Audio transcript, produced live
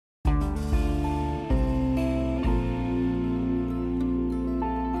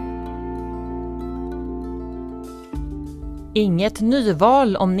Inget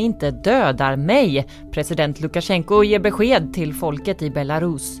nyval om ni inte dödar mig. President Lukasjenko ger besked till folket i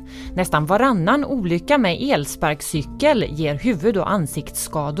Belarus. Nästan varannan olycka med elsparkcykel ger huvud- och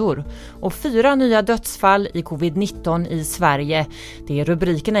ansiktsskador. Och 4 nya dödsfall i covid-19 i Sverige. Det är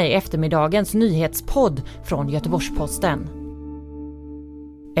rubrikerna i eftermiddagens nyhetspodd från Göteborgs-Posten.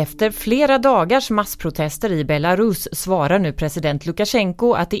 Efter flera dagars massprotester i Belarus svarar nu president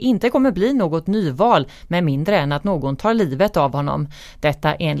Lukasjenko att det inte kommer bli något nyval med mindre än att någon tar livet av honom.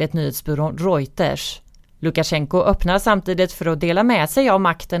 Detta enligt nyhetsbyrån Reuters. Lukasjenko öppnar samtidigt för att dela med sig av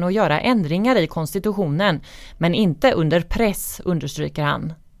makten och göra ändringar i konstitutionen, men inte under press, understryker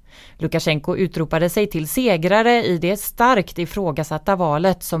han. Lukasjenko utropade sig till segrare i det starkt ifrågasatta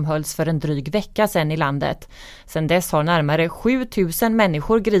valet som hölls för en dryg vecka sedan i landet. Sedan dess har närmare 7000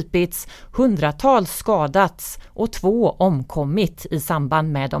 människor gripits, hundratals skadats och 2 omkommit i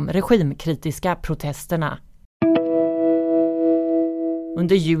samband med de regimkritiska protesterna.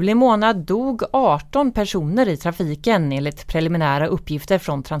 Under juli månad dog 18 personer i trafiken enligt preliminära uppgifter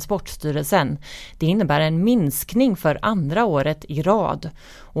från Transportstyrelsen. Det innebär en minskning för andra året i rad.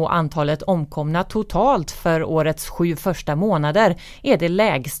 Och antalet omkomna totalt för årets 7 första månader är det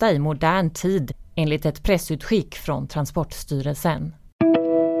lägsta i modern tid enligt ett pressutskick från Transportstyrelsen.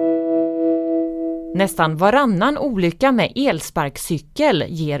 Nästan varannan olycka med elsparkcykel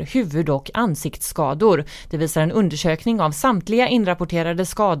ger huvud- och ansiktsskador. Det visar en undersökning av samtliga inrapporterade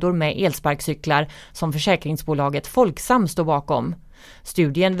skador med elsparkcyklar som försäkringsbolaget Folksam står bakom.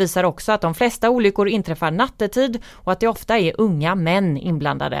 Studien visar också att de flesta olyckor inträffar nattetid och att det ofta är unga män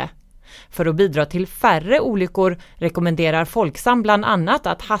inblandade. För att bidra till färre olyckor rekommenderar Folksam bland annat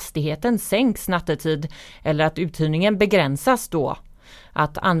att hastigheten sänks nattetid eller att uthyrningen begränsas då.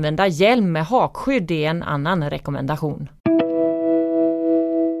 Att använda hjälm med hakskydd är en annan rekommendation.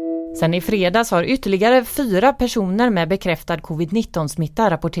 Sen i fredags har ytterligare 4 personer med bekräftad covid-19-smitta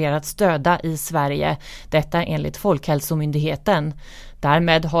rapporterats döda i Sverige. Detta enligt Folkhälsomyndigheten.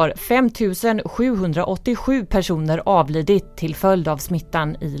 Därmed har 5 787 personer avlidit till följd av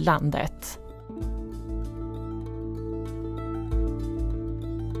smittan i landet.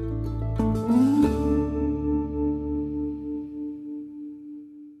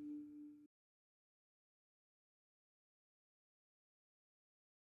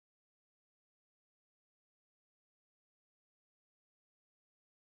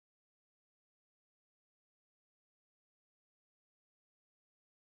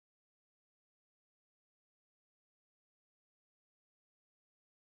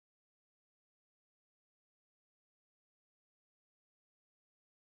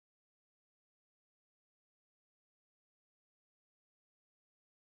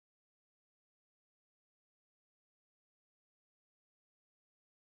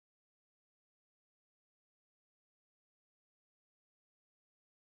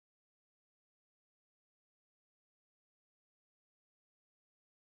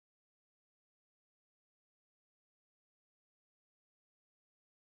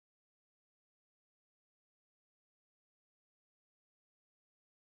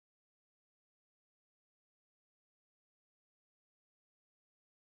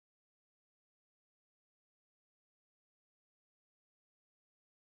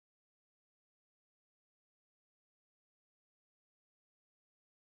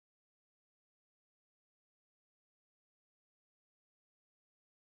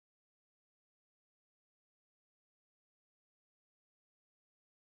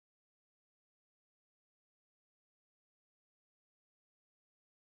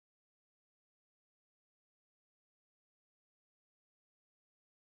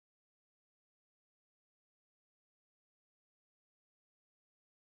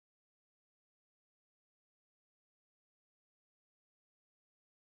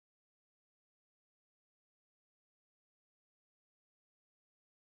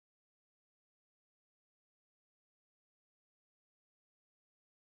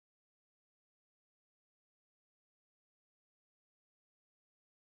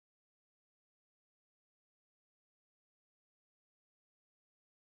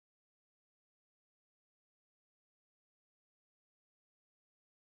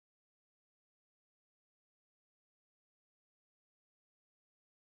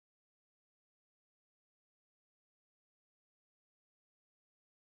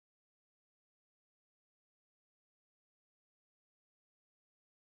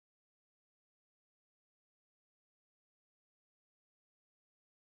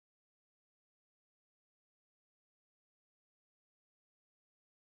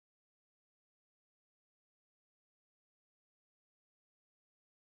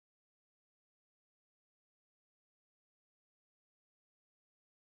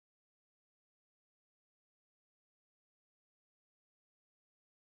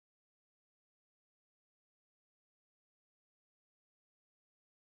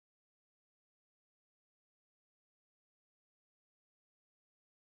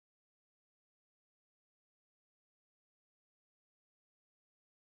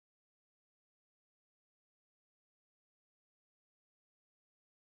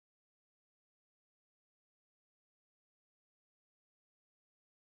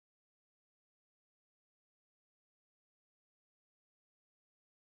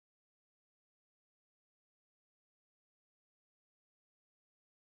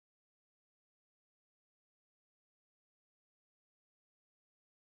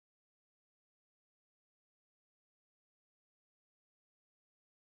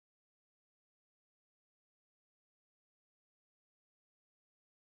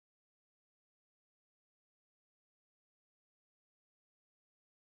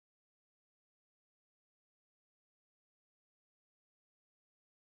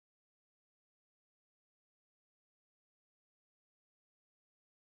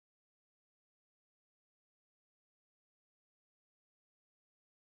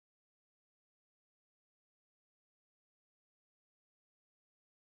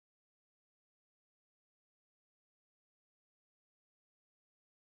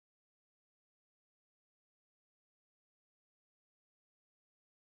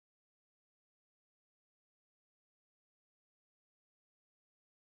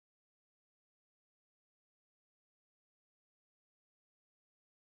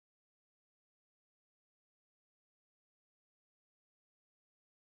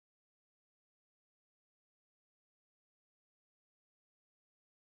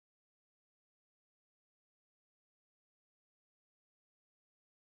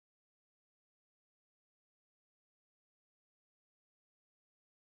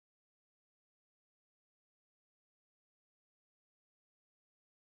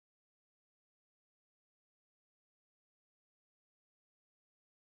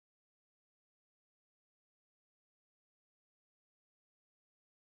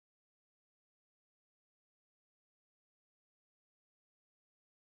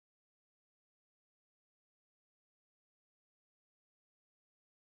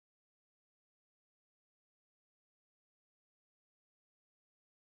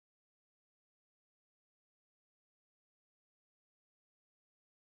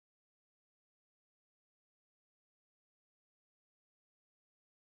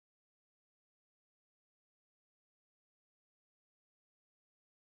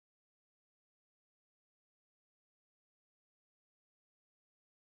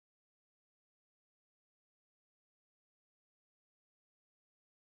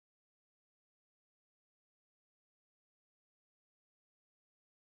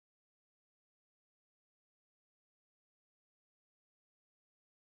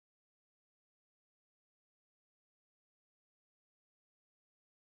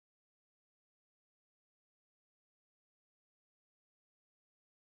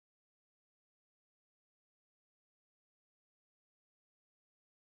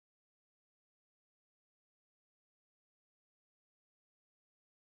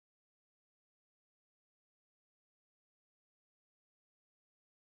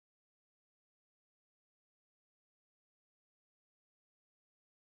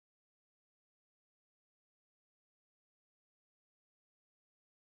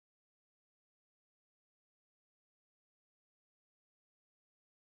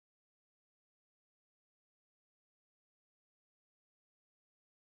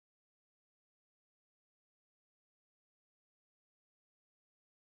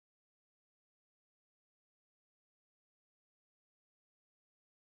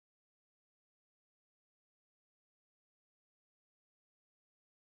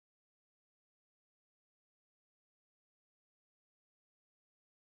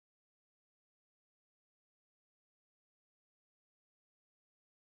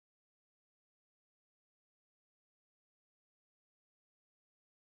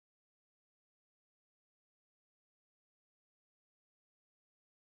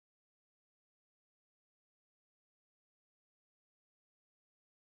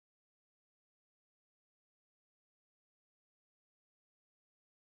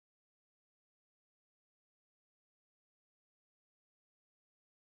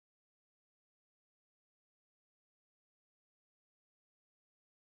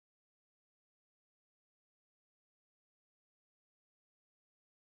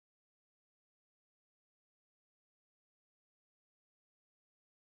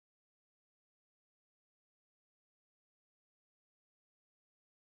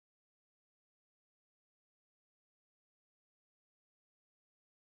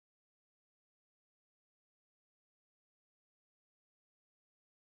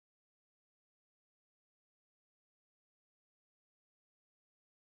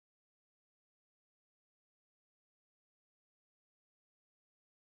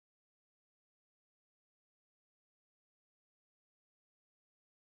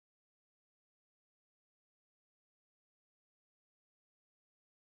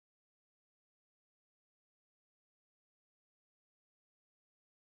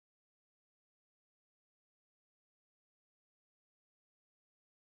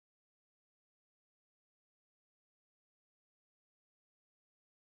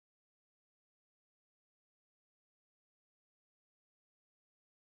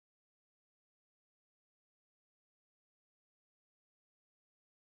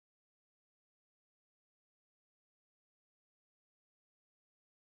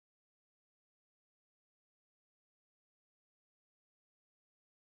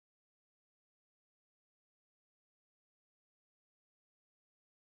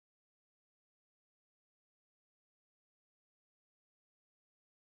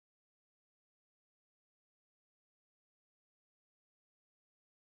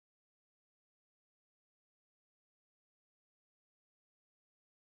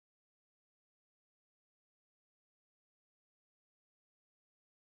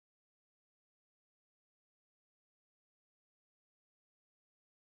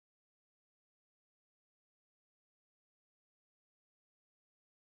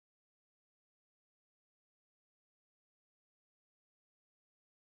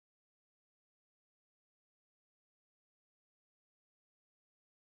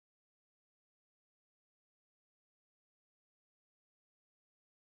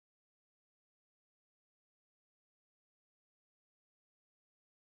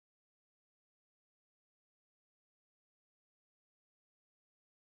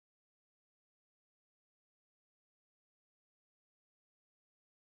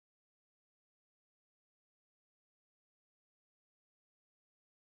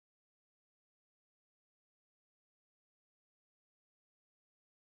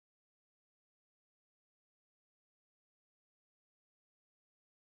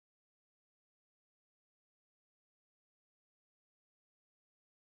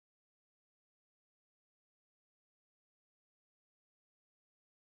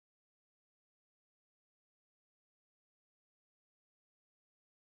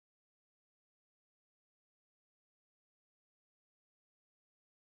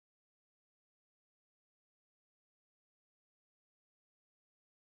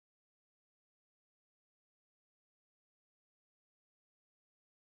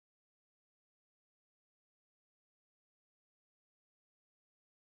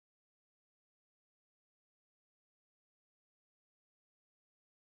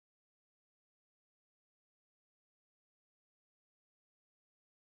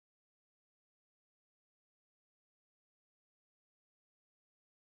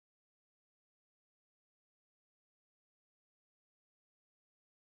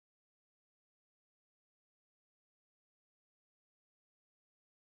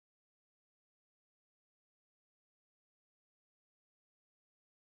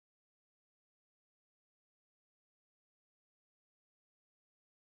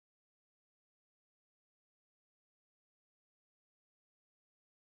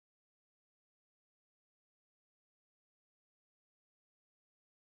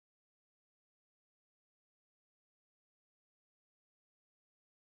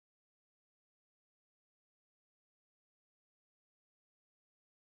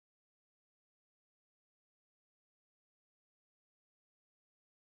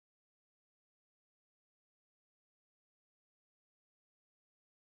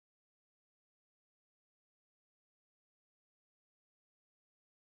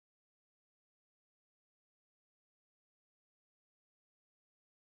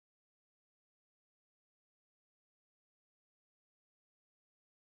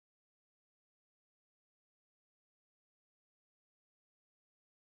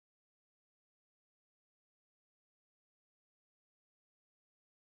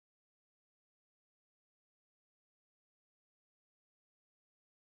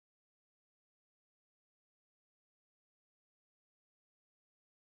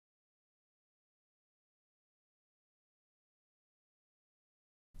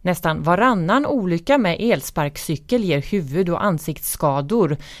 Nästan varannan olycka med elsparkcykel ger huvud- och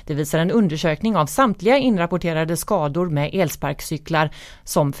ansiktsskador. Det visar en undersökning av samtliga inrapporterade skador med elsparkcyklar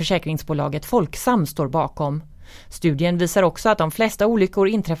som försäkringsbolaget Folksam står bakom. Studien visar också att de flesta olyckor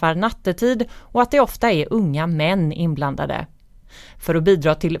inträffar nattetid och att det ofta är unga män inblandade. För att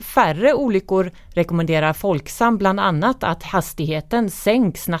bidra till färre olyckor rekommenderar Folksam bland annat att hastigheten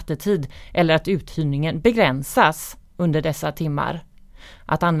sänks nattetid eller att uthyrningen begränsas under dessa timmar.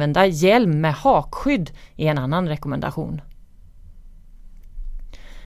 Att använda hjälm med hakskydd är en annan rekommendation.